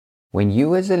When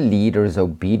you as a leader is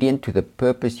obedient to the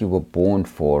purpose you were born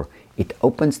for, it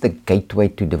opens the gateway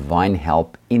to divine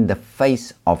help in the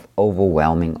face of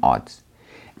overwhelming odds.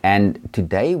 And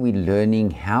today we're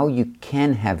learning how you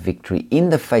can have victory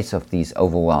in the face of these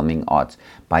overwhelming odds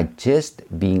by just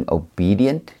being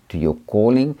obedient to your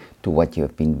calling, to what you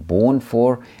have been born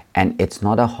for. And it's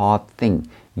not a hard thing.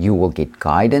 You will get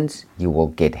guidance, you will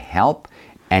get help,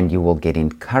 and you will get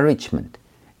encouragement.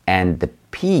 And the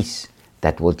peace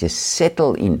that will just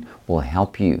settle in will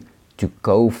help you to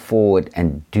go forward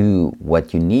and do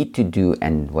what you need to do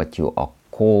and what you are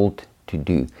called to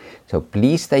do. So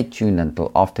please stay tuned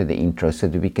until after the intro so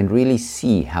that we can really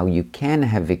see how you can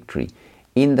have victory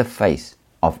in the face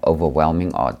of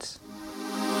overwhelming odds.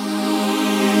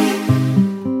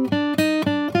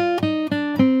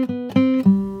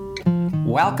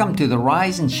 Welcome to the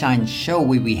Rise and Shine show,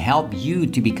 where we help you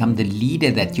to become the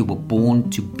leader that you were born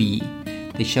to be.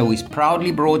 The show is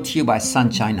proudly brought to you by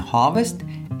Sunshine Harvest.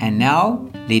 And now,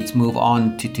 let's move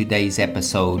on to today's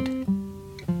episode.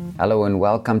 Hello and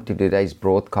welcome to today's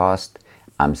broadcast.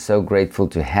 I'm so grateful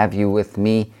to have you with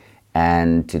me.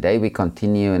 And today we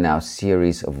continue in our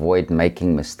series, Avoid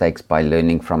Making Mistakes by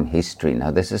Learning from History.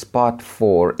 Now, this is part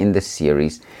 4 in the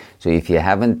series. So if you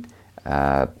haven't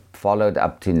followed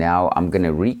up to now, I'm going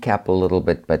to recap a little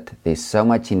bit, but there's so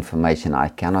much information I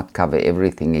cannot cover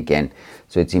everything again.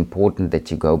 So it's important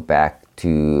that you go back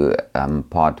to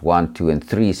part 1, 2, and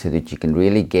 3 so that you can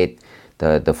really get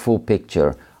the full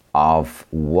picture of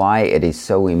why it is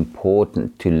so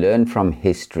important to learn from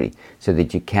history so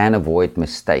that you can avoid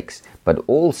mistakes. But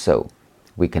also,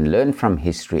 we can learn from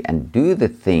history and do the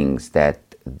things that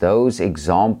those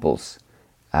examples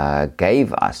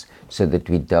gave us so that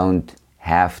we don't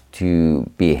have to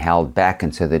be held back,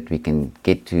 and so that we can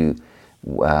get to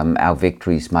our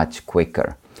victories much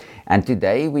quicker. And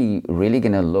today we're really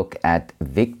going to look at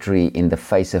victory in the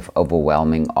face of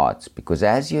overwhelming odds, because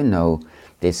as you know,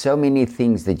 there's so many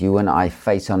things that you and I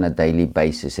face on a daily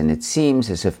basis, and it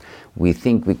seems as if we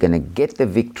think we're going to get the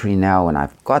victory now, and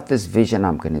I've got this vision,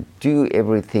 I'm going to do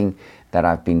everything that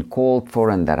I've been called for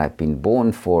and that I've been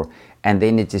born for. And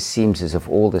then it just seems as if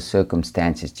all the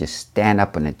circumstances just stand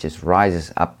up and it just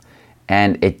rises up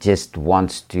and it just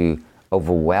wants to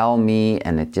overwhelm me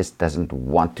and it just doesn't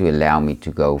want to allow me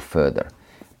to go further.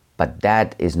 But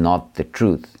that is not the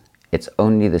truth. It's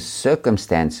only the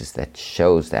circumstances that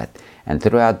shows that. And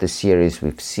throughout the series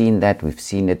we've seen that. We've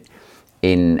seen it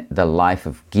in the life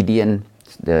of Gideon,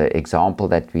 the example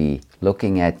that we're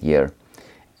looking at here.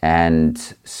 And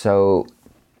so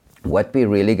what we're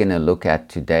really going to look at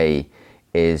today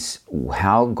is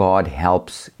how God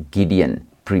helps Gideon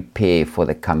prepare for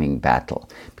the coming battle.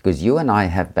 Because you and I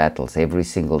have battles every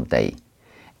single day.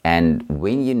 And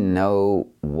when you know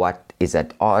what is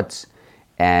at odds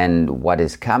and what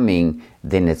is coming,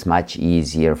 then it's much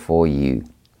easier for you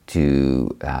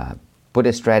to put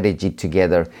a strategy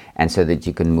together and so that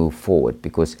you can move forward.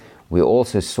 Because we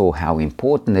also saw how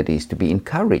important it is to be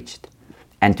encouraged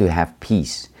and to have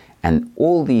peace. And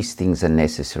all these things are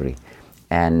necessary.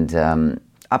 And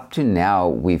up to now,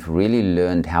 we've really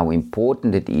learned how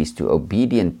important it is to be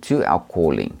obedient to our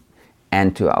calling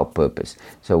and to our purpose.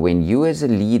 So when you as a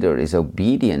leader is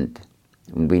obedient,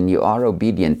 when you are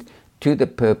obedient to the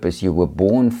purpose you were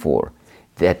born for,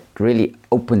 that really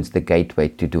opens the gateway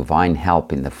to divine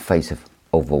help in the face of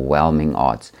overwhelming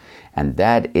odds. And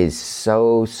that is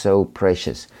so, so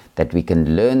precious that we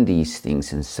can learn these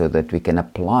things and so that we can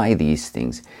apply these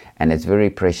things. And it's very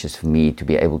precious for me to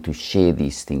be able to share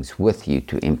these things with you,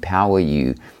 to empower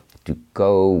you to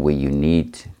go where you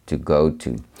need to go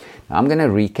to. Now, I'm going to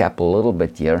recap a little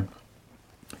bit here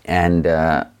and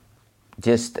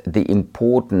just the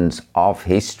importance of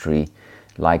history,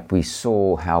 like we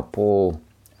saw how Paul,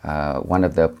 one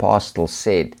of the apostles,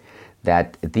 said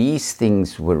that these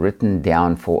things were written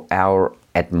down for our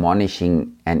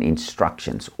admonishing and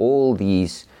instructions. All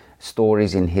these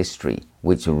stories in history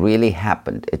which really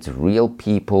happened, it's real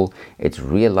people, it's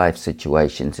real life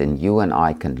situations, and you and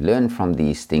I can learn from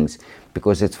these things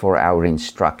because it's for our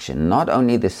instruction. Not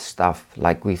only the stuff,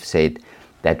 like we've said,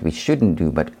 that we shouldn't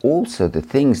do, but also the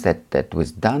things that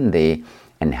was done there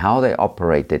and how they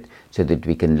operated, so that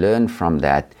we can learn from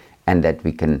that and that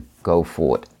we can go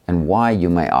forward. And why, you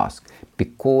may ask?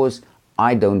 Because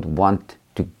I don't want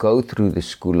to go through the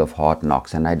school of hard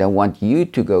knocks, and I don't want you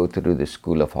to go through the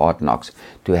school of hard knocks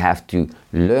to have to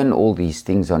learn all these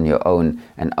things on your own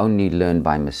and only learn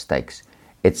by mistakes.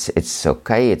 It's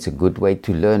okay, it's a good way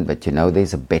to learn, but you know,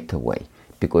 there's a better way,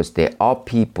 because there are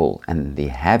people, and there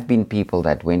have been people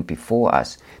that went before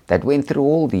us that went through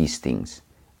all these things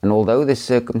And although the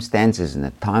circumstances and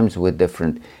the times were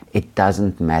different, it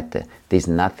doesn't matter. There's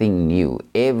nothing new.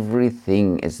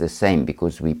 Everything is the same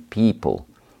because we people.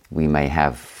 We may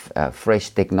have fresh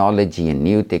technology and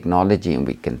new technology, and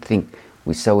we can think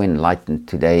we're so enlightened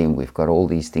today and we've got all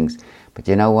these things. But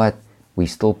you know what? We're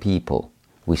still people.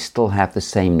 We still have the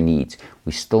same needs.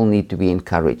 We still need to be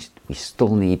encouraged. We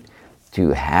still need to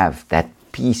have that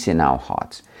peace in our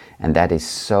hearts. And that is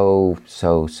so,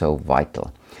 so, so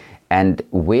vital. And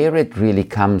where it really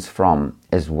comes from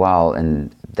as well,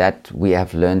 and that we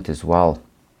have learned as well,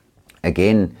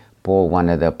 again, Paul, one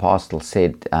of the apostles,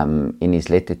 said in his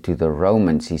letter to the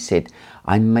Romans, he said,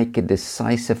 I make a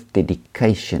decisive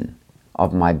dedication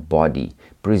of my body,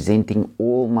 presenting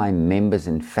all my members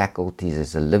and faculties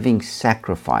as a living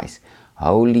sacrifice,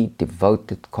 holy,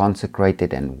 devoted,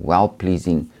 consecrated, and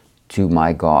well-pleasing to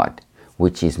my God,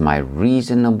 which is my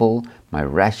reasonable, my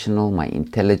rational, my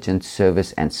intelligent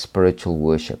service and spiritual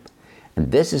worship.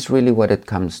 And this is really what it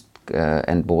comes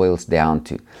and boils down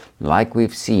to. Like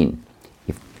we've seen,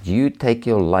 if you take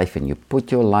your life and you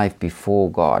put your life before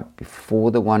God,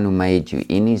 before the one who made you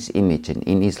in His image and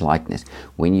in His likeness,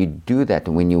 when you do that,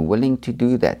 and when you're willing to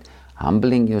do that,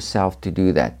 humbling yourself to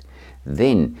do that,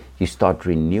 then you start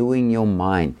renewing your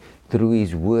mind through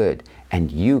His Word,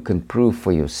 and you can prove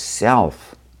for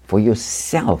yourself,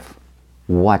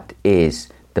 what is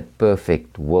the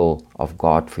perfect will of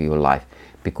God for your life.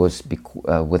 Because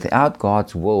without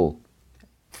God's will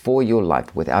for your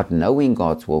life, without knowing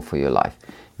God's will for your life,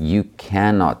 you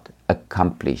cannot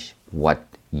accomplish what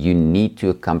you need to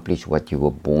accomplish, what you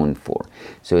were born for.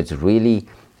 So it's really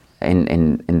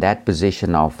in that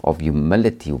position of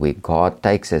humility where God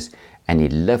takes us and He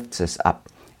lifts us up,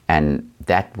 and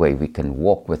that way we can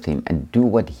walk with Him and do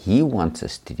what He wants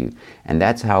us to do. And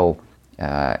that's how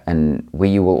and where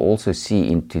you will also see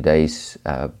in today's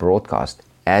broadcast,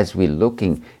 as we're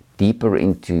looking deeper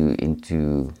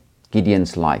into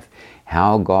Gideon's life,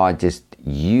 how God just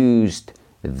used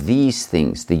these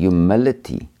things, the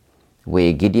humility,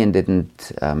 where Gideon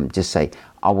didn't just say,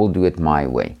 I will do it my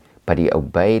way, but he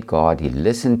obeyed God, he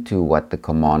listened to what the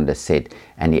commander said,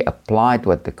 and he applied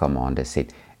what the commander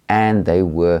said, and they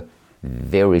were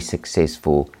very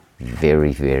successful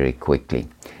very, very quickly.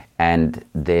 And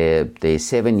their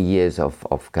 7 years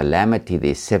of calamity,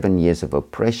 their 7 years of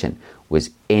oppression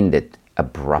was ended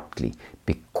abruptly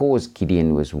because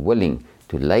Gideon was willing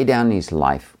to lay down his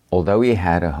life. Although he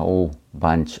had a whole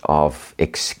bunch of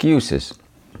excuses,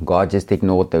 God just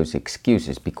ignored those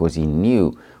excuses because He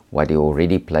knew what He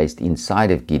already placed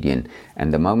inside of Gideon.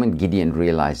 And the moment Gideon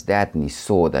realized that, and he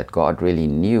saw that God really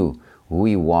knew who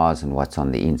he was and what's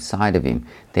on the inside of him,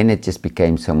 then it just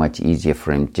became so much easier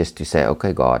for him just to say,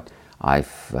 okay, God,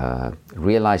 I've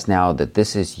realized now that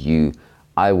this is you,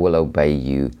 I will obey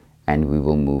you, and we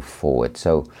will move forward.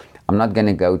 So I'm not going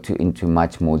to go into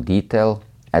much more detail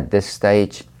at this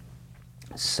stage.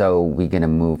 So we're going to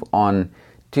move on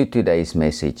to today's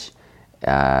message,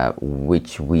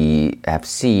 which we have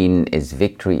seen is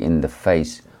victory in the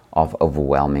face of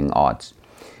overwhelming odds.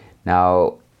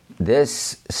 Now,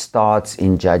 this starts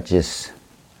in Judges,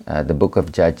 the book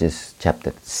of Judges,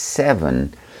 chapter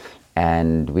 7,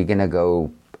 and we're going to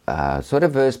go sort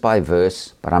of verse by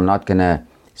verse, but I'm not going to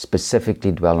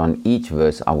specifically dwell on each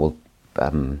verse. I will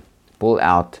pull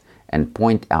out and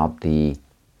point out the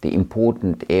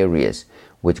important areas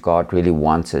which God really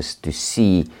wants us to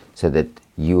see so that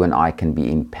you and I can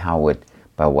be empowered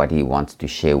by what He wants to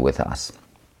share with us.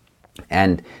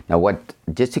 And now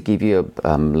just to give you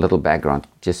a little background,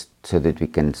 just so that we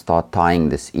can start tying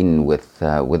this in with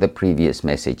the previous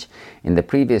message. In the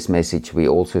previous message, we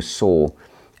also saw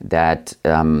that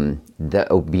the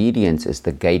obedience is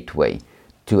the gateway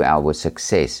to our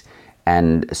success.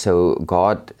 And so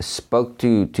God spoke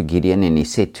to Gideon, and He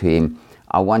said to him,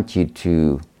 I want you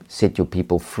to set your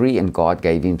people free. And God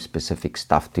gave him specific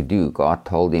stuff to do. God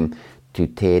told him to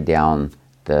tear down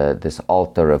this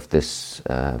altar of this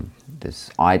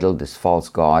idol, this false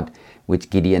god, which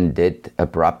Gideon did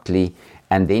abruptly.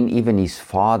 And then even his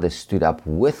father stood up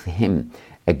with him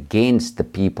against the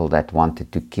people that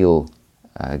wanted to kill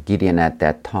Gideon at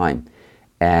that time.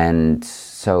 And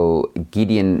so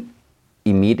Gideon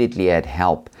immediately had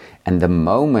help. And the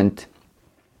moment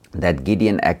that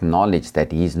Gideon acknowledged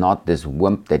that he's not this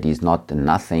wimp, that he's not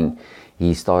nothing,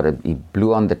 he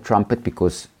blew on the trumpet,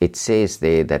 because it says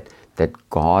there that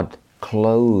God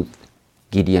clothed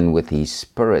Gideon with His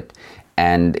Spirit.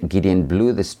 And Gideon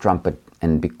blew this trumpet,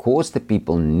 and because the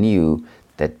people knew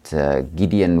that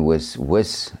Gideon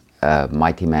was a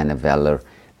mighty man of valor,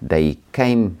 they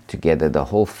came together, the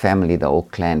whole family, the whole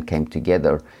clan came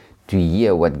together to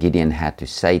hear what Gideon had to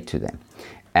say to them.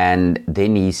 And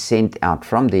then he sent out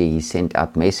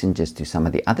messengers to some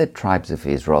of the other tribes of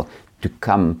Israel to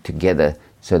come together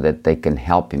so that they can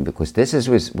help him, because this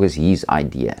was his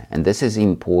idea. And this is the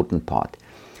important part.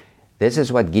 This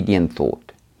is what Gideon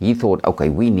thought. He thought, okay,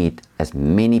 we need as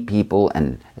many people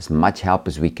and as much help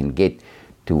as we can get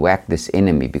to whack this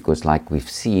enemy, because like we've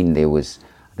seen, there was,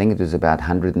 I think it was about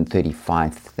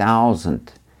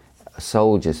 135,000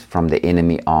 soldiers from the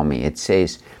enemy army. It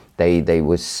says they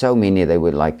were so many, they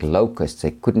were like locusts.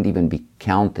 They couldn't even be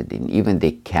counted, and even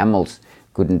their camels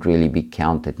couldn't really be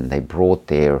counted. And they brought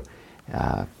their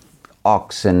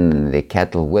oxen and their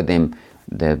cattle with them,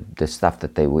 the stuff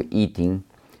that they were eating,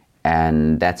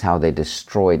 and that's how they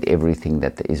destroyed everything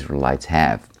that the Israelites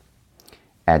have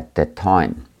at that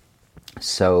time.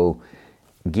 So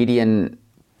Gideon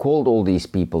called all these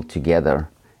people together,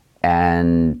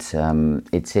 and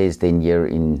it says then here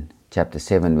in chapter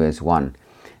 7 verse 1,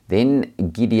 then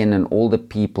Gideon and all the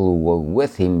people who were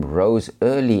with him rose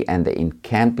early, and they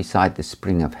encamped beside the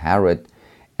spring of Harod,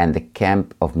 and the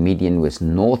camp of Midian was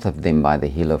north of them by the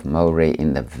hill of Moreh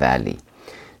in the valley.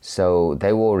 So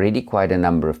they were already quite a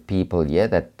number of people here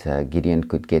that Gideon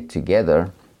could get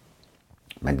together.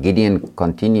 But Gideon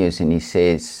continues and he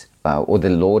says, or the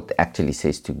Lord actually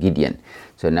says to Gideon.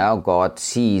 So now God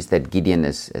sees that Gideon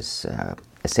has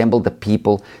assembled the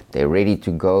people. They're ready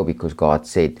to go, because God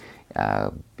said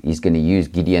he's going to use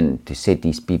Gideon to set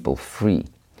these people free.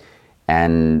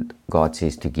 And God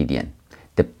says to Gideon,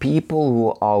 the people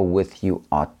who are with you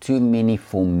are too many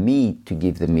for me to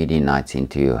give the Midianites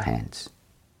into your hands.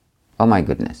 Oh my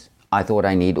goodness. I thought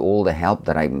I need all the help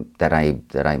that I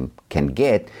can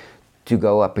get to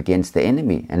go up against the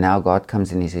enemy. And now God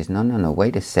comes and he says, no,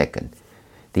 wait a second.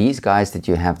 These guys that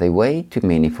you have, they're way too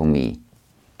many for me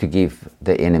to give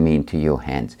the enemy into your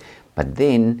hands. But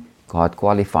then God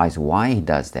qualifies why he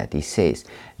does that. He says,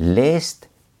 lest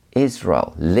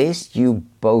you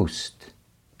boast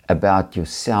about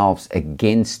yourselves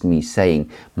against me, saying,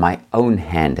 my own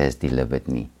hand has delivered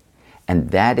me.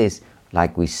 And that is,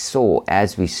 like we saw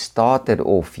as we started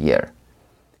off here,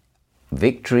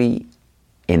 victory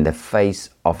in the face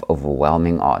of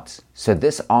overwhelming odds. So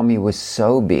this army was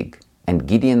so big, and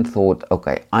Gideon thought,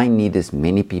 okay, I need as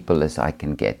many people as I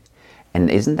can get. And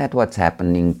isn't that what's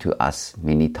happening to us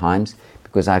many times?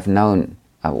 Because I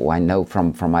know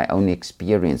from my own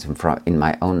experience and in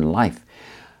my own life,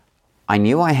 I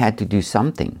knew I had to do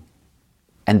something.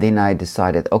 And then I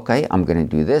decided, okay, I'm going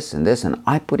to do this, and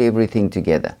I put everything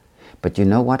together. But you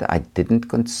know what? I didn't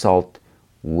consult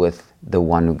with the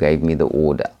one who gave me the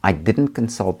order. I didn't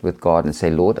consult with God and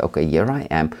say, Lord, okay, here I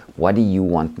am. What do you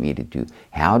want me to do?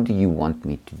 How do you want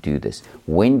me to do this?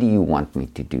 When do you want me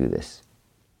to do this?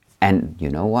 And you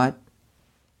know what?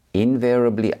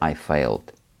 Invariably, I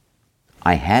failed.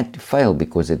 I had to fail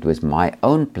because it was my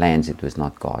own plans. It was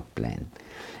not God's plan.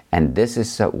 And this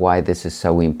is why this is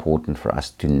so important for us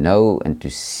to know and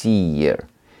to see here.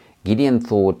 Gideon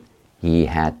thought he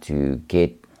had to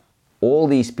get all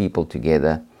these people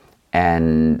together,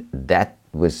 and that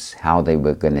was how they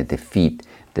were going to defeat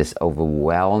this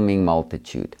overwhelming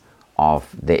multitude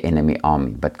of the enemy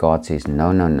army. But God says,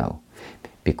 no.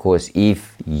 Because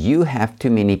if you have too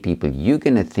many people, you're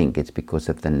going to think it's because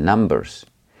of the numbers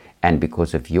and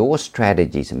because of your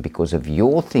strategies and because of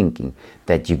your thinking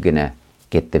that you're going to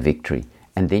get the victory.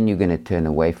 And then you're going to turn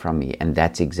away from me. And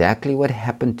that's exactly what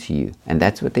happened to you. And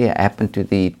that's what happened to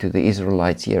the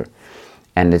Israelites here.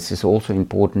 And this is also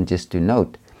important just to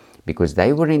note, because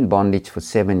they were in bondage for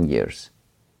 7 years.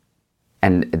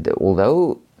 And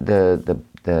although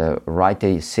the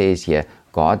writer says here,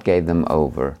 God gave them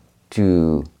over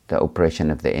to the oppression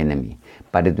of the enemy,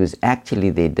 but it was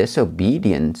actually their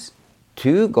disobedience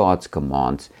to God's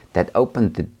commands that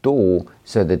opened the door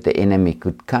so that the enemy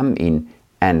could come in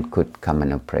and could come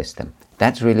and oppress them.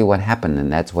 That's really what happened,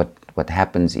 and that's what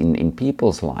happens in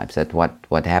people's lives. That's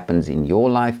what happens in your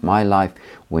life, my life,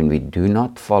 when we do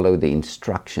not follow the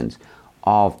instructions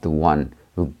of the one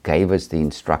who gave us the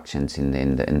instructions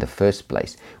in the first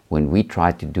place. When we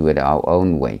try to do it our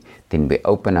own way, then we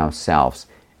open ourselves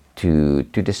to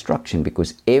destruction,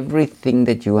 because everything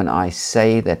that you and I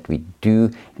say, that we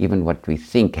do, even what we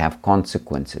think, have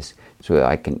consequences. So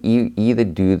I can either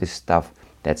do the stuff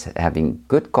that's having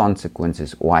good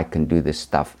consequences, or I can do the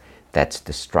stuff that's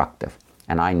destructive.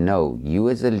 And I know you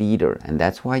as a leader, and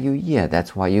that's why you're here,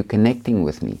 that's why you're connecting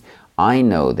with me. I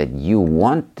know that you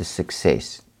want the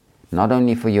success, not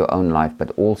only for your own life,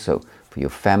 but also for your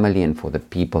family and for the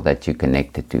people that you're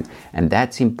connected to. And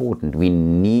that's important. We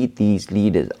need these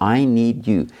leaders. I need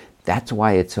you. That's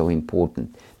why it's so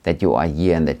important that you are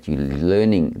here and that you're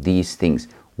learning these things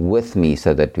with me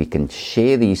so that we can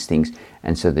share these things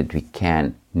and so that we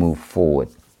can move forward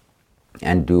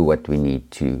and do what we need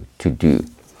to do.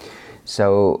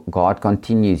 So God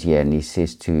continues here and he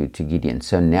says to Gideon,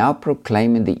 so now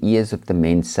proclaim in the ears of the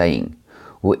men, saying,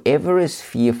 whoever is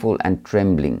fearful and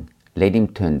trembling, let him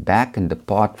turn back and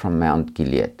depart from Mount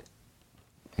Gilead.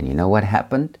 And you know what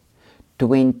happened?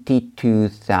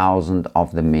 22,000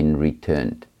 of the men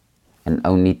returned and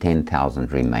only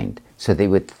 10,000 remained. So there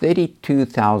were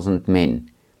 32,000 men.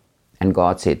 And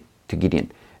God said to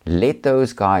Gideon, let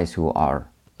those guys who are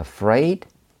afraid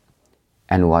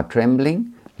and who are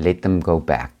trembling, let them go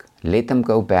back. Let them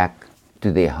go back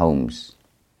to their homes.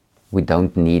 We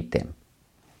don't need them.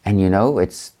 And you know,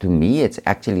 to me, it's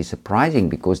actually surprising,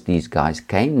 because these guys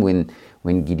came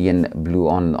when Gideon blew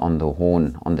on the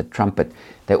horn, on the trumpet.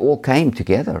 They all came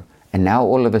together. And now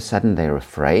all of a sudden they're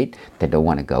afraid. They don't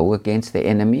want to go against the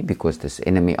enemy because this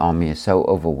enemy army is so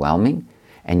overwhelming.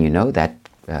 And you know that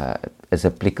is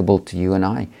applicable to you and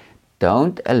I.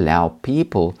 Don't allow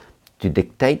people to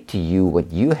dictate to you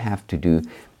what you have to do,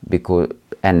 because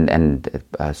and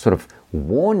sort of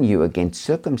warn you against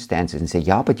circumstances and say,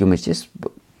 yeah, but you must just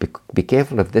be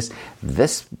careful of this.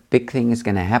 This big thing is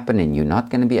going to happen and you're not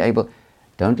going to be able.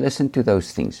 Don't listen to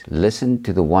those things. Listen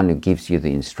to the one who gives you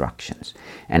the instructions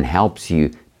and helps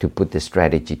you to put the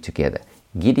strategy together.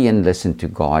 Gideon listened to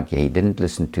God. Yeah, he didn't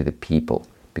listen to the people.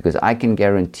 Because I can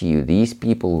guarantee you, these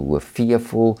people who were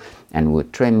fearful and were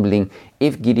trembling,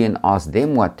 if Gideon asked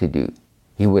them what to do,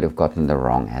 he would have gotten the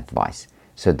wrong advice.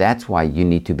 So that's why you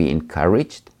need to be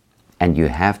encouraged, and you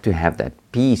have to have that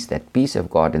peace of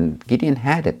God. And Gideon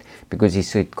had it, because he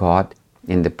said, God,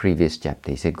 in the previous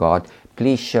chapter, he said, God,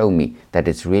 please show me that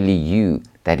it's really you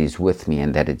that is with me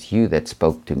and that it's you that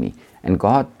spoke to me. And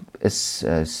God is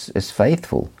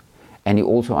faithful, and he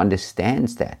also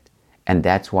understands that. And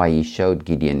that's why he showed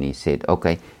Gideon, he said,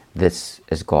 okay, this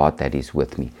is God that is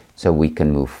with me, so we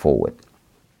can move forward.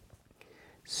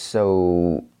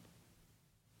 So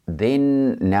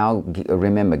then now,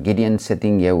 remember, Gideon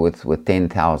sitting here with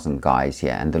 10,000 guys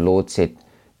here, and the Lord said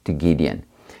to Gideon,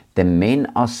 the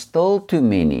men are still too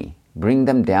many. Bring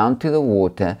them down to the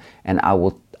water, and I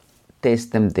will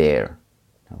test them there.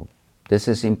 Now, this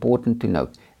is important to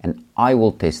note, and I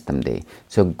will test them there.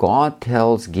 So God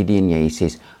tells Gideon here, he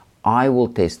says, I will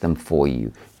test them for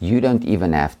you. You don't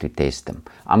even have to test them.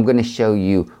 I'm going to show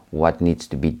you what needs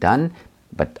to be done,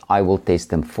 but I will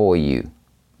test them for you.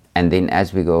 And then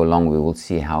as we go along, we will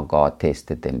see how God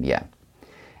tested them here.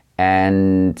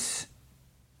 And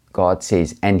God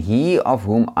says, and he of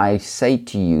whom I say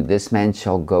to you, this man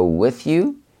shall go with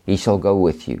you, he shall go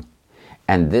with you.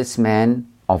 And this man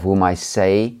of whom I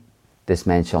say, this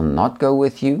man shall not go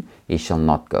with you, he shall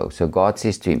not go. So God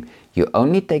says to him, you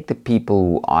only take the people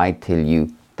who I tell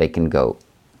you they can go.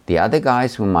 The other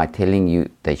guys whom I'm telling you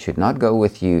they should not go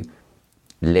with you,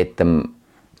 let them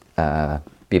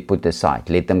be put aside.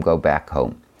 Let them go back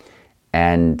home.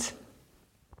 And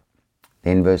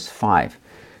then verse 5.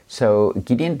 So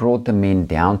Gideon brought the men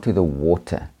down to the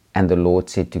water, and the Lord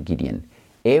said to Gideon,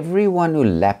 everyone who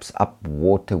laps up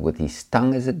water with his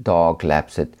tongue as a dog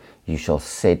laps it, you shall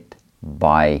set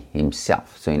by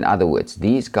himself. So in other words,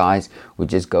 these guys would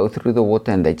just go through the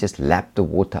water and they just lap the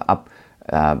water up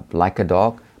like a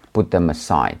dog, put them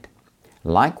aside.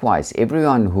 Likewise,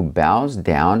 everyone who bows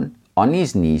down on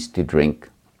his knees to drink,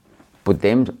 put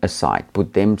them aside,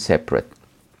 put them separate.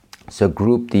 So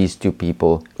group these two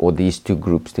people, or these two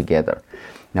groups together.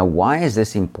 Now, why is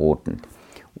this important?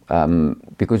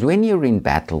 Because when you're in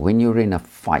battle, when you're in a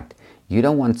fight, you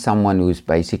don't want someone who's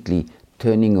basically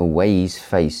turning away his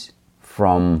face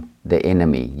from the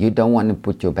enemy. You don't want to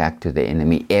put your back to the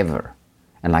enemy ever.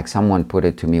 And like someone put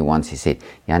it to me once, he said,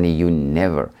 Yanni, you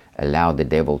never allow the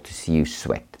devil to see you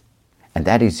sweat. And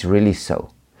that is really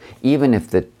so. Even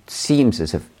if it seems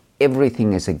as if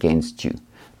everything is against you,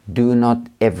 do not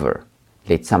ever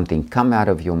let something come out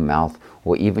of your mouth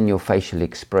or even your facial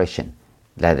expression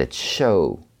let it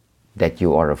show that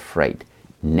you are afraid.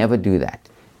 Never do that.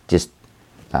 Just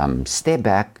step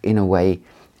back in a way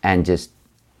and just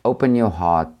open your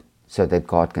heart so that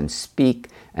God can speak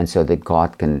and so that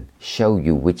God can show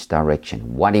you which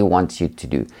direction, what he wants you to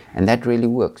do. And that really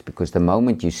works, because the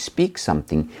moment you speak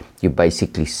something, you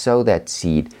basically sow that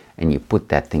seed and you put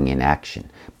that thing in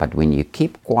action. But when you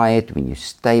keep quiet, when you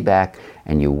stay back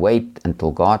and you wait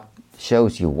until God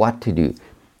shows you what to do,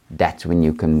 that's when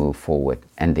you can move forward.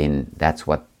 And then that's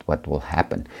what will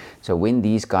happen. So when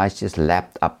these guys just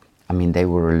lapped up, I mean, they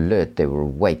were alert, they were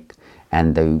awake,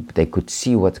 and they could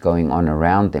see what's going on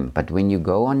around them. But when you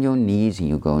go on your knees and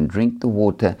you go and drink the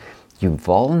water, you're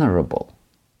vulnerable.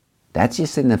 That's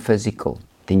just in the physical.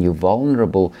 then you're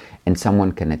vulnerable and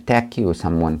someone can attack you or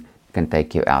someone can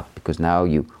take you out, because now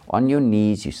you on your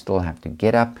knees, you still have to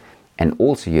get up, and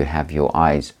also you have your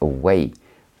eyes away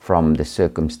from the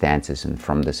circumstances and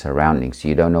from the surroundings.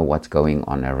 You don't know what's going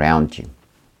on around you.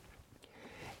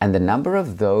 And the number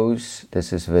of those,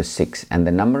 this is verse 6, and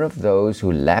the number of those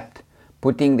who lapped,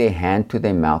 putting their hand to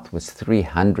their mouth, was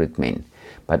 300 men.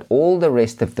 But all the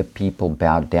rest of the people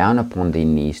bowed down upon their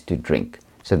knees to drink.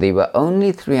 So there were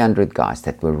only 300 guys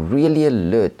that were really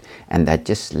alert and that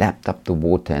just lapped up the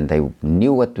water, and they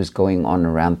knew what was going on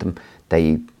around them.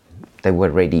 They were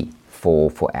ready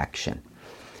for action.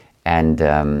 And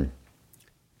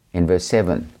in verse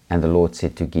 7, and the Lord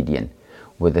said to Gideon,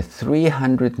 with the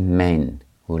 300 men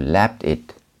who lapped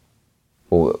it,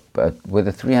 with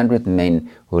the 300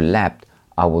 men who lapped,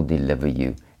 I will deliver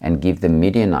you and give the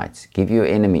Midianites, give your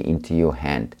enemy into your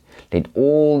hand. Let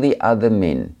all the other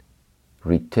men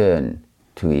return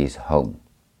to his home.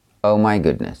 Oh my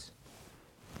goodness.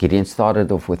 Gideon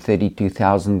started off with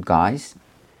 32,000 guys.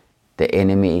 The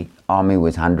enemy army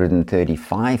was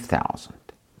 135,000.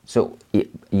 So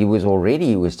he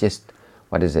was just,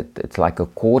 what is it? It's like a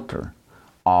quarter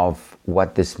of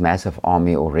what this massive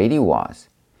army already was.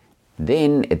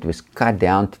 Then it was cut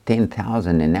down to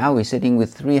 10,000, and now we're sitting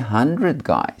with 300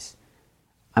 guys.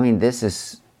 I mean, this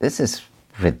is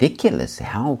ridiculous.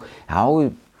 How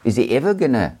is he ever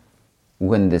going to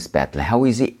win this battle? How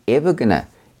is he ever going to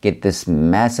get this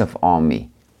massive army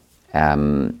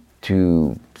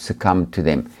to succumb to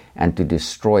them and to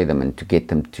destroy them and to get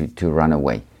them to run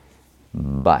away?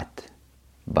 But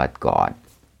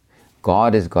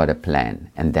God has got a plan,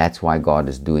 and that's why God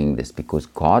is doing this, because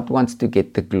God wants to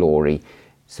get the glory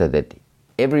so that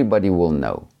everybody will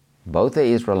know, both the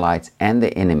Israelites and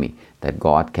the enemy, that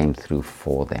God came through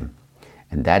for them.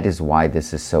 And that is why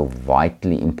this is so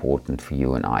vitally important for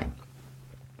you and I.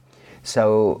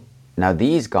 So now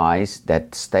these guys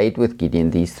that stayed with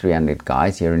Gideon, these 300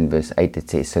 guys, here in verse 8 it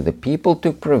says, so the people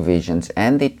took provisions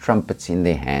and their trumpets in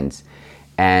their hands,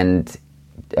 and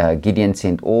Gideon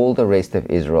sent all the rest of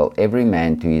Israel, every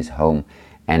man to his home,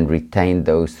 and retained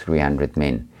those 300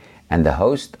 men. And the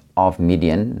host of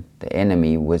Midian, the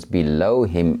enemy, was below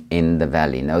him in the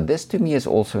valley. Now this to me is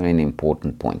also an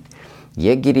important point.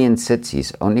 Here Gideon sits,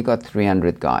 he's only got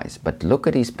 300 guys, but look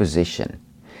at his position.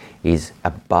 He's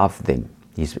above them.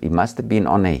 He must have been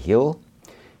on a hill,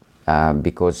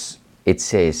 because it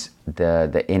says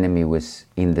the enemy was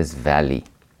in this valley.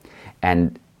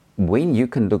 And when you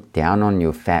can look down on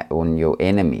your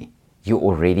enemy, you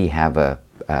already have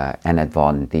an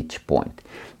advantage point.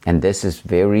 And this is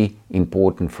very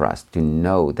important for us to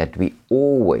know, that we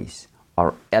always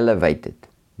are elevated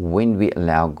when we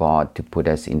allow God to put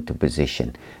us into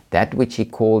position. That which He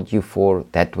called you for,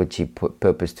 that which He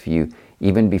purposed for you,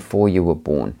 even before you were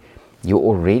born, you're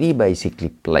already basically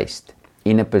placed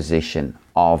in a position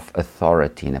of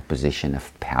authority, in a position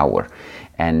of power.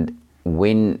 And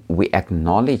when we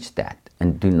acknowledge that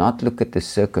and do not look at the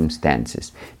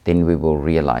circumstances, then we will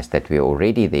realize that we're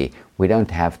already there. We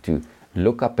don't have to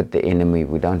look up at the enemy.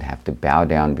 We don't have to bow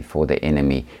down before the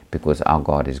enemy, because our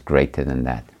God is greater than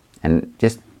that. And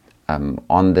just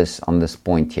on this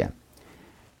point here,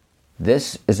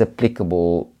 this is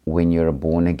applicable when you're a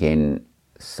born again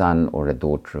son or a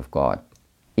daughter of God.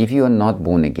 If you are not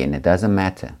born again, it doesn't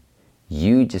matter.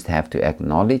 You just have to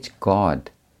acknowledge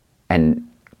God, and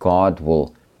God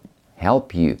will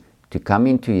help you to come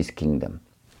into His kingdom.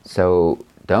 So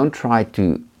don't try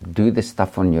to do this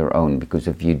stuff on your own, because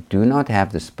if you do not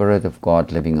have the Spirit of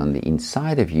God living on the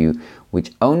inside of you,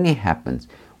 which only happens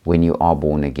when you are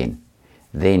born again,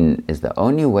 then is the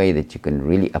only way that you can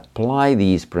really apply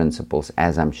these principles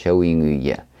as I'm showing you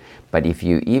here. But if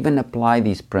you even apply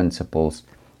these principles,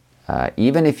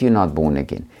 even if you're not born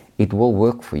again, it will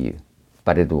work for you.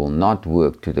 But it will not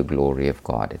work to the glory of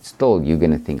God. It's still, you're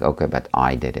going to think, okay, but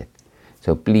I did it.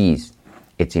 So please,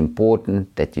 it's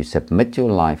important that you submit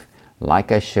your life,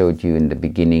 like I showed you in the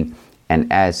beginning, and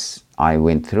as I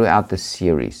went throughout the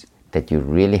series, that you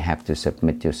really have to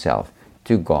submit yourself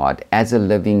to God as a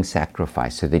living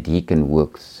sacrifice, so that He can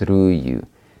work through you.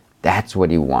 That's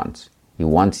what He wants. He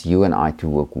wants you and I to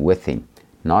work with Him,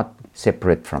 not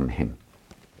separate from Him.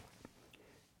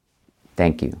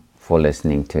 Thank you for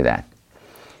listening to that.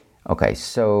 Okay,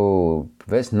 so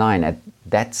verse 9, at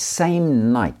that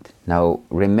same night. Now,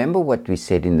 remember what we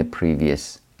said in the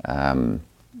previous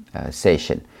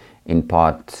session, in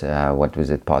part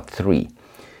 3.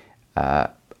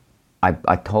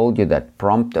 I told you that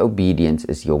prompt obedience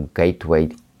is your gateway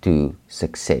to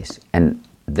success. And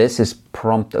this is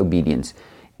prompt obedience.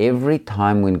 Every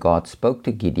time when God spoke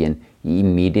to Gideon, he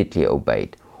immediately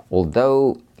obeyed.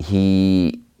 Although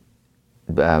he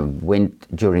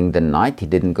went during the night, he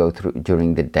didn't go through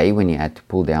during the day when he had to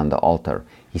pull down the altar.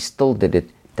 He still did it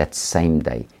that same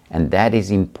day. And that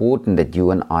is important, that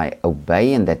you and I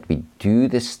obey, and that we do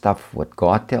the stuff what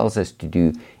God tells us to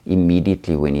do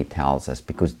immediately when He tells us,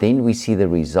 because then we see the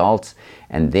results,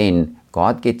 and then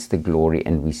God gets the glory,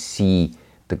 and we see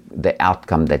the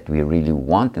outcome that we really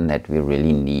want and that we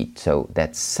really need. So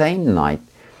that same night,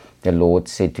 the Lord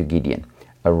said to Gideon,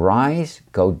 "Arise,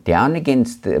 go down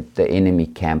against the enemy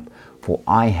camp, for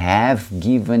I have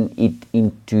given it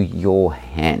into your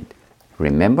hand."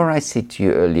 Remember, I said to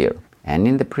you earlier, and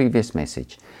in the previous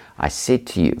message, I said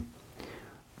to you,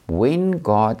 when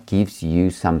God gives you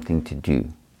something to do,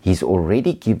 He's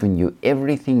already given you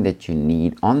everything that you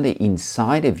need on the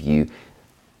inside of you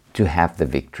to have the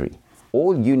victory.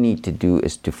 All you need to do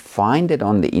is to find it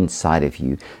on the inside of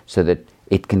you so that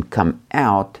it can come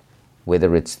out,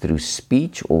 whether it's through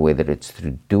speech or whether it's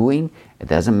through doing. It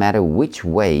doesn't matter which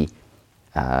way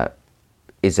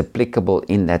is applicable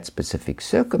in that specific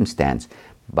circumstance,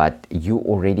 but you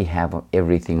already have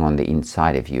everything on the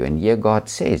inside of you. And here God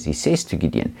says, He says to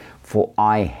Gideon, "For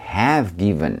I have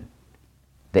given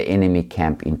the enemy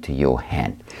camp into your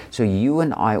hand." So you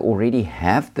and I already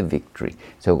have the victory.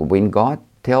 So when God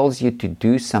tells you to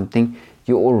do something,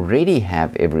 you already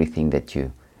have everything that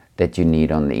you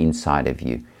need on the inside of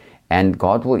you. And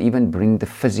God will even bring the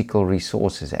physical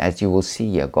resources. As you will see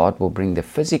here, God will bring the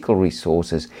physical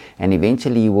resources, and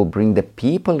eventually He will bring the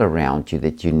people around you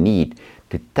that you need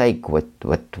to take what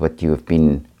you have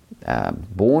been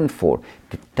born for,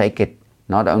 to take it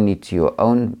not only to your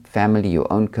own family,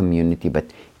 your own community, but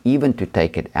even to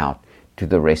take it out to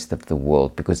the rest of the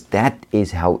world, because that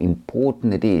is how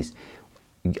important it is.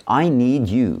 I need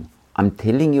you. I'm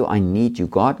telling you, I need you.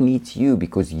 God needs you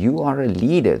because you are a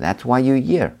leader. That's why you're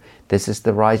here. This is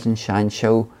the Rise and Shine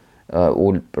show,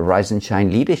 or Rise and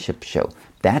Shine leadership show.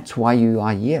 That's why you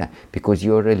are here, because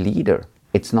you're a leader.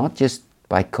 It's not just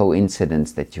by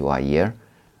coincidence that you are here.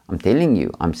 I'm telling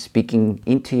you, I'm speaking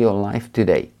into your life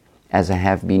today, as I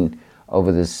have been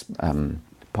over this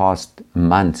past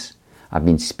months. I've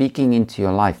been speaking into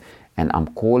your life, and I'm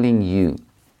calling you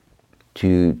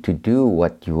to do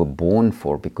what you were born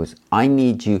for, because I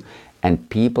need you, and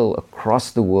people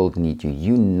across the world need you.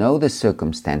 You know the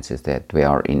circumstances that we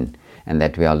are in and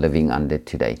that we are living under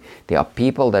today. There are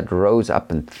people that rose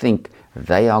up and think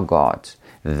they are gods.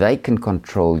 They can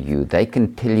control you. They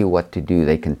can tell you what to do.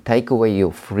 They can take away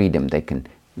your freedom. They can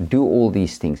do all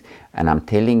these things. And I'm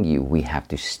telling you, we have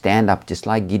to stand up just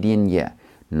like Gideon here,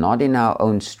 not in our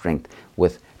own strength,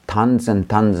 with tons and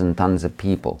tons and tons of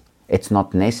people. It's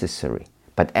not necessary.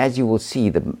 But as you will see,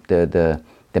 the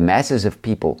masses of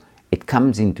people, it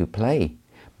comes into play.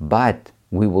 But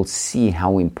we will see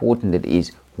how important it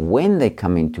is when they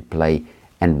come into play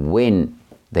and when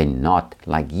they're not.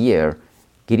 Like here,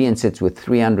 Gideon sits with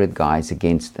 300 guys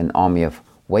against an army of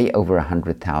way over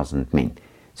 100,000 men.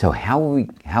 So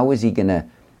how is he going to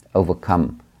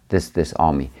overcome this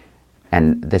army?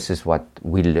 And this is what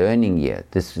we're learning here.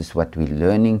 This is what we're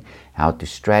learning, how to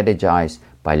strategize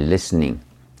by listening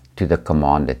to the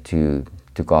commander, to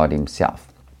God Himself.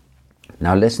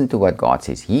 Now listen to what God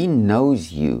says. He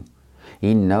knows you.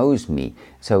 He knows me.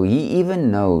 So He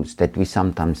even knows that we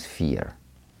sometimes fear.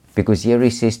 Because here He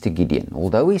says to Gideon,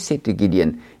 although He said to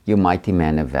Gideon, "You mighty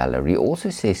man of valor," He also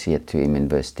says here to him in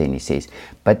verse 10, He says,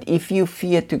 "But if you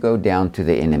fear to go down to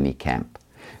the enemy camp,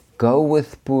 go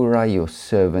with Purah your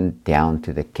servant down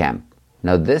to the camp."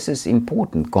 Now this is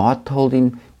important. God told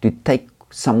him to take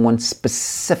someone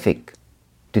specific,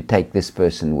 to take this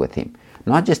person with him.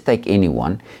 Not just take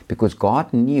anyone, because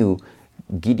God knew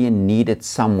Gideon needed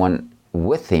someone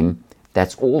with him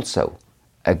that's also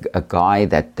a guy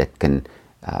that can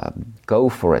go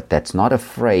for it, that's not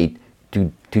afraid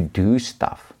to do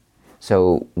stuff.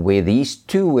 So where these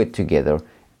two were together,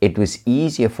 it was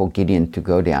easier for Gideon to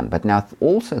go down. But now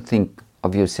also think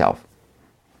of yourself.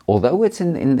 Although it's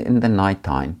in the night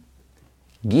time,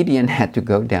 Gideon had to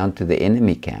go down to the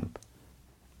enemy camp.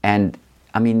 And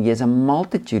I mean, there's a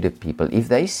multitude of people. If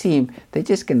they see him, they're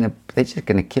just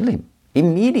gonna kill him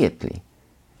immediately.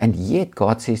 And yet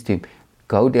God says to him,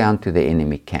 "Go down to the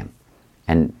enemy camp."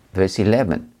 And verse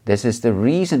 11, this is the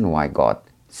reason why God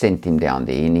sent him down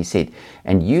there. And He said,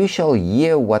 "And you shall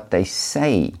hear what they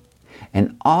say,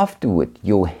 and afterward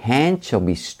your hand shall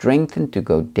be strengthened to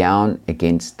go down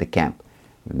against the camp."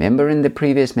 Remember in the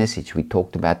previous message we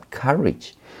talked about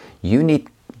courage. You need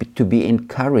to be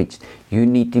encouraged. You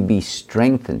need to be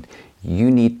strengthened. You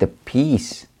need the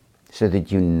peace so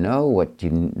that you know what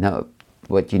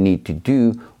you need to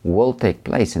do will take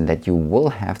place and that you will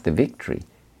have the victory.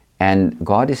 And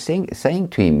God is saying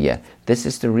to him, yeah, this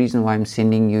is the reason why I'm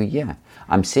sending you here.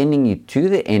 I'm sending you to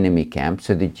the enemy camp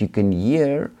so that you can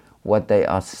hear what they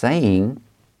are saying,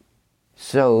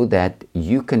 so that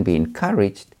you can be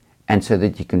encouraged and so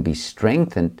that you can be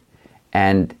strengthened.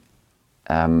 And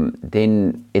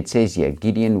then it says here,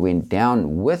 Gideon went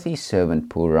down with his servant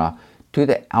Purah to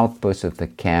the outpost of the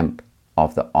camp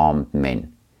of the armed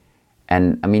men.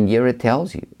 And I mean, here it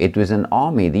tells you, it was an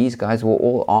army. These guys were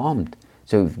all armed.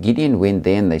 So if Gideon went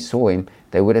there and they saw him,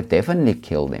 they would have definitely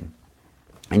killed him.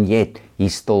 And yet, he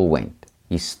still went.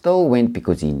 He still went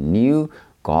because he knew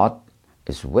God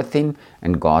is with him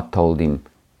and God told him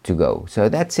to go. So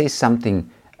that says something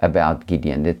about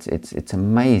Gideon. It's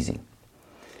amazing.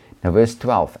 Now verse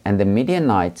 12, and the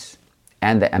Midianites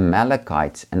and the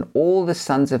Amalekites and all the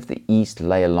sons of the east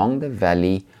lay along the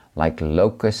valley like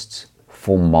locusts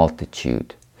for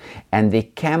multitude, and their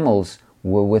camels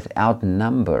were without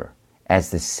number,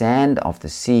 as the sand of the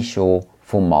seashore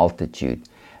for multitude.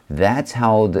 That's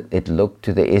how it looked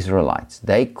to the Israelites.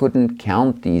 They couldn't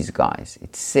count these guys.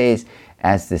 It says,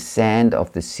 as the sand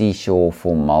of the seashore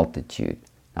for multitude.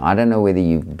 Now, I don't know whether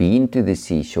you've been to the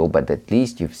seashore, but at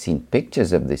least you've seen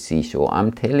pictures of the seashore.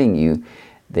 I'm telling you,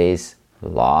 there's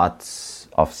lots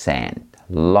of sand.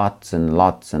 Lots and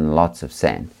lots and lots of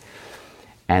sand.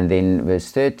 And then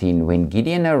verse 13, when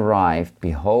Gideon arrived,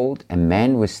 behold, a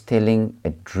man was telling a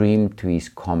dream to his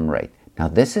comrade. Now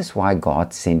this is why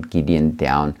God sent Gideon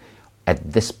down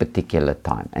at this particular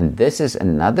time. And this is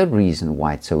another reason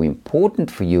why it's so important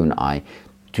for you and I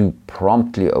to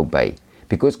promptly obey.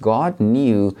 Because God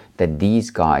knew that these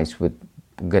guys were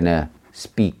going to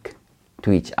speak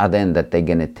to each other and that they're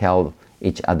going to tell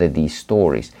each other these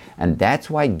stories. And that's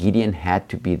why Gideon had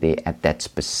to be there at that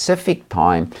specific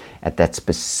time, at that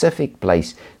specific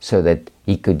place, so that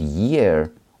he could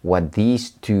hear what these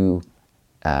two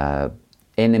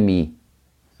enemy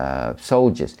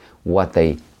soldiers, what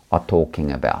they are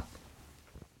talking about.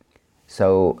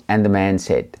 So, and the man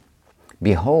said,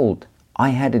 behold, I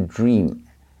had a dream,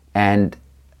 and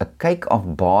a cake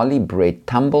of barley bread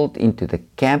tumbled into the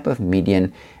camp of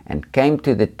Midian and came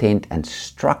to the tent and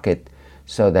struck it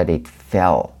so that it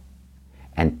fell,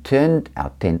 and turned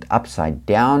our tent upside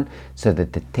down so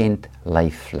that the tent lay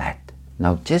flat.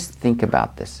 Now just think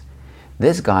about this.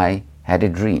 This guy had a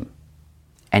dream.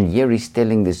 And here he's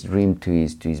telling this dream to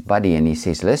his buddy, and he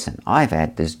says, listen, I've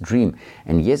had this dream,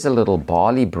 and here's a little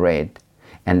barley bread.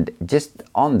 And just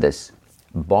on this,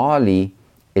 barley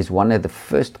is one of the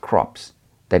first crops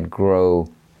that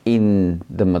grow in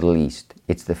the Middle East.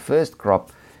 It's the first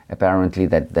crop, apparently,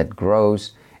 that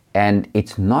grows, and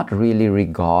it's not really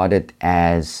regarded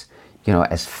as,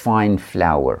 as fine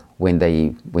flour when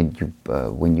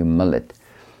you mill it.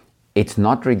 It's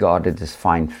not regarded as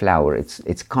fine flour.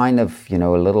 It's kind of, a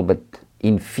little bit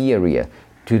inferior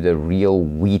to the real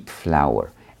wheat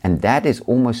flour. And that is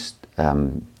almost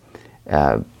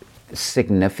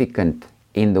significant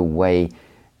in the way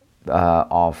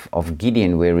of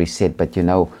Gideon, where he said, but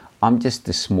I'm just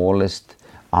the smallest,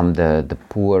 I'm the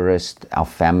poorest, our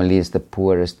family is the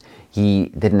poorest.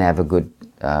 He didn't have a good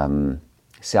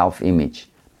self-image,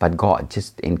 but God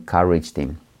just encouraged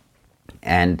him.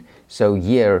 And so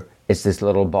here is this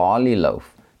little barley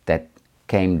loaf that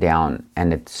came down,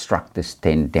 and it struck this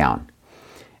tent down.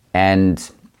 And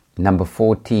verse number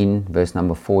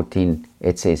 14,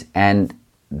 it says, and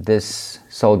this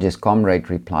soldier's comrade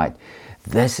replied,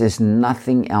 this is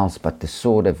nothing else but the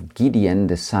sword of Gideon,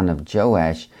 the son of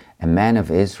Joash, a man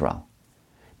of Israel.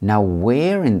 Now,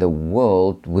 where in the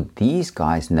world would these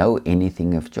guys know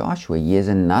anything of Joshua? Here's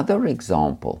another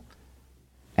example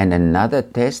and another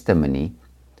testimony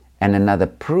and another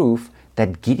proof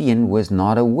that Gideon was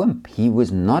not a wimp. He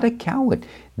was not a coward.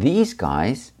 These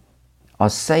guys are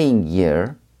saying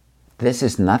here, this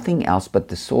is nothing else but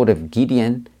the sword of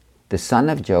Gideon, the son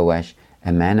of Joash,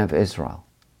 a man of Israel.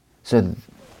 So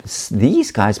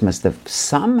these guys must have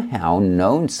somehow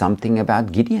known something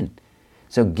about Gideon.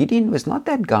 So Gideon was not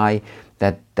that guy,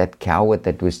 that coward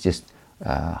that was just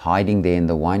hiding there in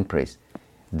the winepress.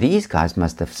 These guys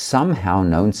must have somehow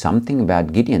known something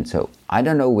about Gideon. So I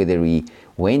don't know whether he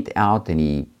went out and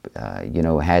he,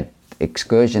 had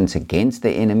excursions against the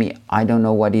enemy. I don't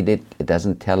know what he did. It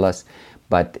doesn't tell us.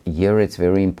 But here it's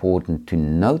very important to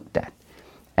note that.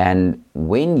 And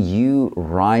when you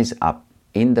rise up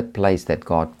in the place that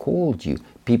God called you,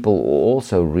 people will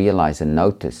also realize and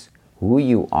notice who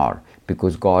you are,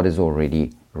 because God has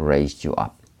already raised you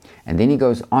up. And then he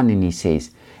goes on and he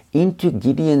says, into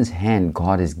Gideon's hand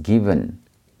God has given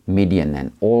Midian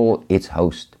and all its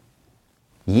host.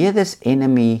 Here this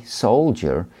enemy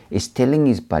soldier is telling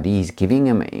his buddy, he's giving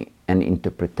him an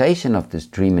interpretation of this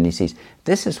dream, and he says,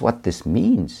 this is what this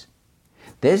means.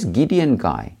 There's Gideon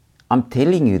guy. I'm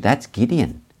telling you, that's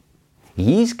Gideon.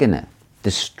 He's going to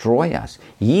destroy us.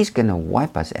 He's going to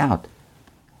wipe us out.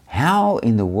 How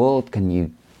in the world can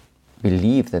you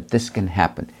believe that this can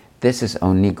happen? This is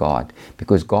only God,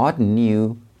 because God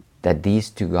knew that these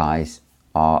two guys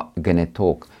are going to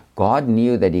talk. God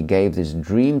knew that he gave this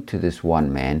dream to this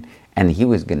one man, and he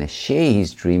was going to share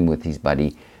his dream with his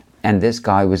buddy, and this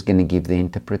guy was going to give the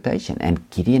interpretation, and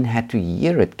Gideon had to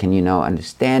hear it. Can you now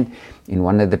understand? In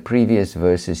one of the previous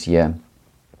verses here,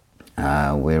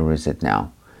 where is it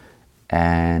now?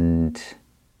 And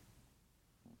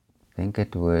I think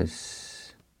it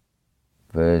was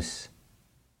verse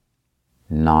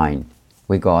 9,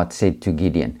 where God said to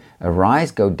Gideon,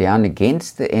 arise, go down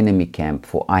against the enemy camp,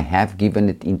 for I have given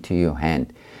it into your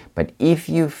hand. But if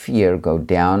you fear, go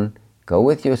down, go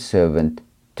with your servant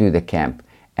to the camp.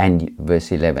 And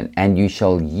verse 11, and you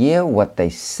shall hear what they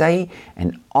say,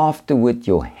 and afterward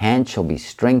your hand shall be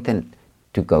strengthened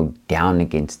to go down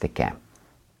against the camp.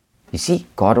 You see,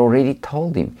 God already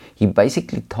told him. He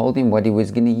basically told him what he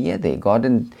was going to hear there. God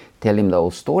didn't tell him the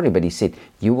whole story, but he said,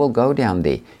 you will go down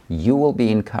there. You will be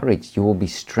encouraged. You will be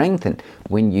strengthened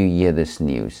when you hear this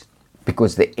news.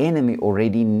 Because the enemy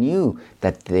already knew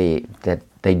that they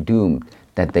doomed,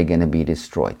 that they're going to be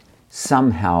destroyed.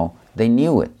 Somehow they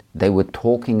knew it. They were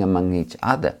talking among each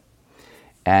other.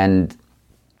 And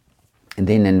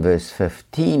then in verse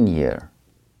 15 here,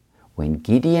 when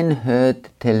Gideon heard the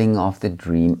telling of the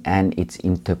dream and its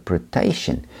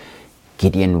interpretation,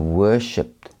 Gideon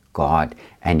worshipped God,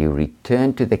 and he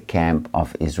returned to the camp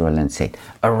of Israel and said,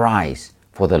 arise,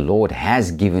 for the Lord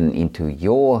has given into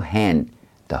your hand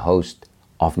the host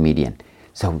of Midian.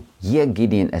 So here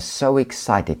Gideon is so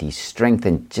excited. He's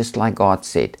strengthened, just like God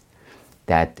said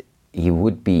that he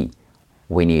would be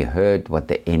when he heard what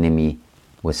the enemy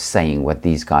was saying, what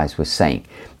these guys were saying.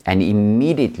 And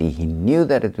immediately he knew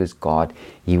that it was God.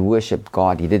 He worshipped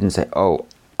God. He didn't say, oh,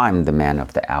 I'm the man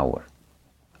of the hour.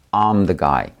 I'm the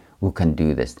guy who can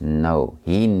do this. No,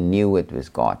 he knew it was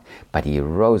God. But he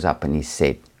rose up and he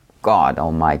said, God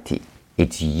Almighty,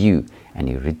 it's you. And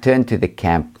he returned to the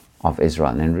camp of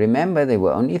Israel. And remember, there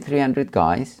were only 300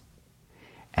 guys.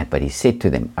 But he said to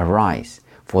them, arise,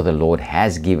 for the Lord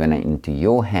has given into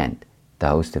your hand the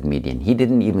host of Midian. He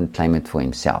didn't even claim it for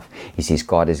himself. He says,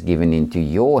 God has given into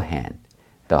your hand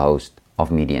the host of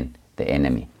Midian, the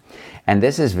enemy. And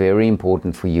this is very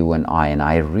important for you and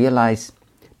I realize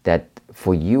that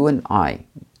for you and I,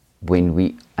 when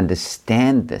we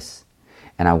understand this,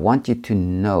 and I want you to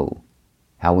know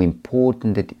how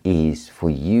important it is for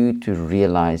you to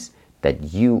realize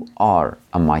that you are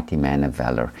a mighty man of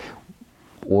valor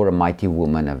or a mighty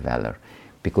woman of valor.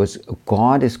 Because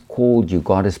God has called you,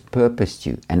 God has purposed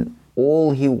you, and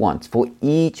all He wants for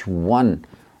each one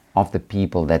of the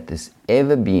people that has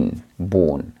ever been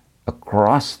born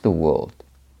across the world,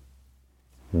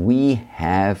 we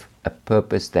have a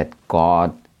purpose that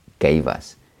God gave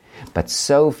us. But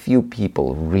so few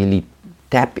people really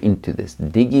tap into this,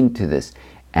 dig into this,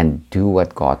 and do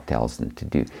what God tells them to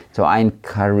do. So I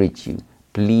encourage you,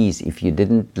 please, if you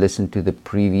didn't listen to the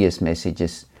previous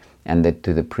messages, and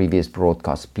to the previous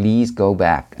broadcast, please go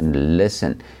back and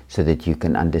listen so that you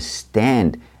can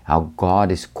understand how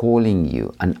God is calling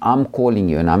you, and I'm calling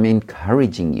you, and I'm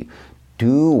encouraging you.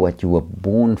 Do what you were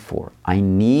born for. I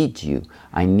need you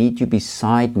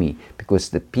beside me, because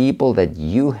the people that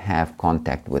you have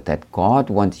contact with, that God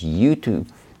wants you to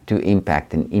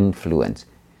impact and influence,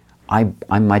 I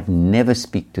might never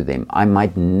speak to them. I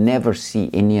might never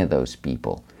see any of those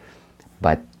people,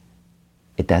 but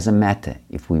it doesn't matter.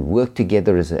 If we work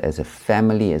together as a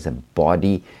family, as a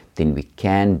body, then we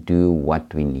can do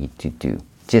what we need to do.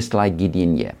 Just like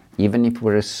Gideon here. Even if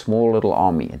we're a small little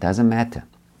army, it doesn't matter.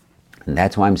 And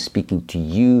that's why I'm speaking to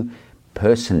you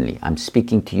personally. I'm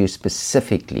speaking to you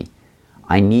specifically.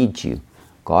 I need you.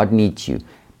 God needs you.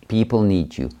 People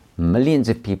need you. Millions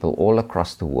of people all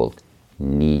across the world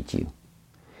need you.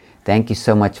 Thank you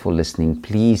so much for listening.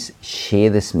 Please share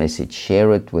this message.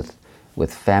 Share it with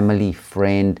family,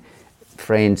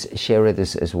 friends, share it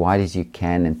as wide as you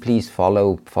can, and please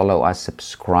follow us,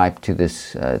 subscribe to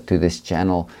this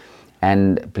channel,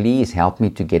 and please help me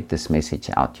to get this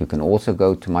message out. You can also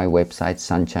go to my website,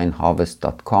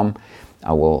 sunshineharvest.com.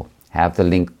 I will have the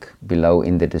link below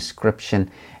in the description,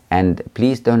 and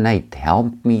please donate.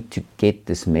 Help me to get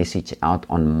this message out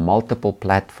on multiple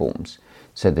platforms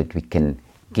so that we can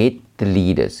get the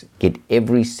leaders, get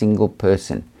every single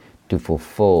person to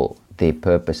fulfill their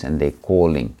purpose and their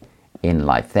calling in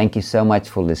life. Thank you so much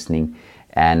for listening,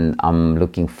 and I'm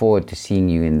looking forward to seeing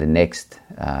you in the next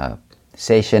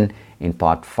session in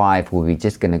part 5, where we're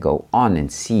just going to go on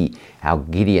and see how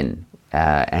Gideon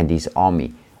and his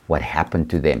army, what happened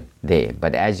to them there.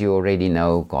 But as you already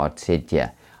know, God said,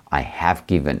 yeah, I have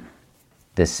given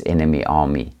this enemy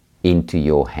army into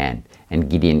your hand. And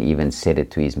Gideon even said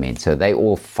it to his men. So they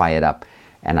all fired up,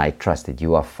 and I trust that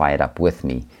you are fired up with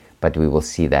me. But we will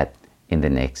see that in the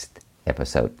next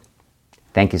episode.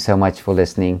 Thank you so much for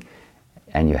listening,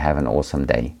 and you have an awesome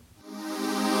day.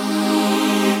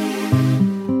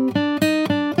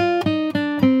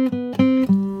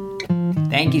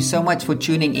 Thank you so much for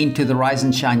tuning into the Rise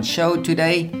and Shine show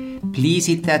today. Please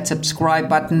hit that subscribe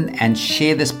button and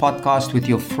share this podcast with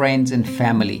your friends and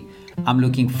family. I'm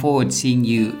looking forward to seeing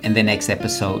you in the next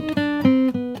episode.